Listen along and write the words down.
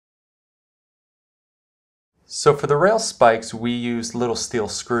So for the rail spikes, we used little steel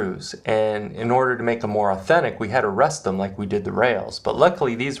screws, and in order to make them more authentic, we had to rust them like we did the rails. But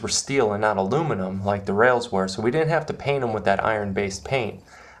luckily these were steel and not aluminum like the rails were, so we didn't have to paint them with that iron-based paint.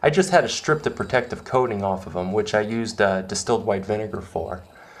 I just had to strip the protective coating off of them, which I used distilled white vinegar for.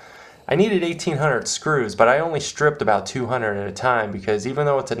 I needed 1,800 screws, but I only stripped about 200 at a time because even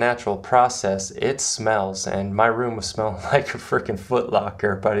though it's a natural process, it smells, and my room was smelling like a freaking Foot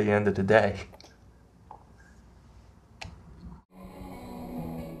Locker by the end of the day.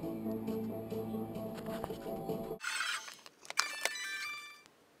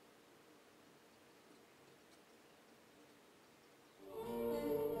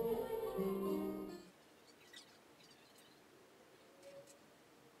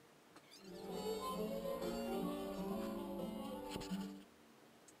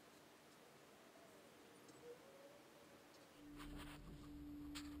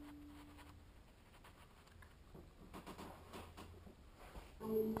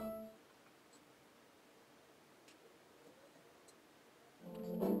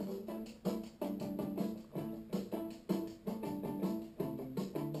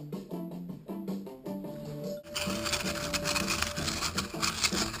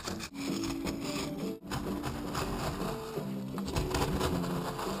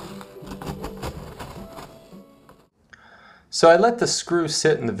 So I let the screws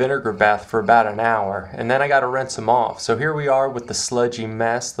sit in the vinegar bath for about an hour, and then I got to rinse them off. So here we are with the sludgy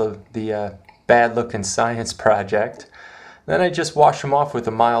mess, the bad-looking science project. Then I just wash them off with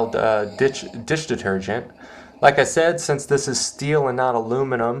a mild dish detergent. Like I said, since this is steel and not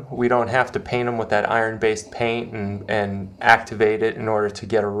aluminum, we don't have to paint them with that iron-based paint and activate it in order to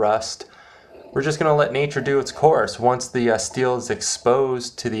get a rust. We're just going to let nature do its course. Once the steel is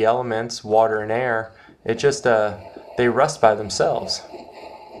exposed to the elements, water and air, it just they rust by themselves.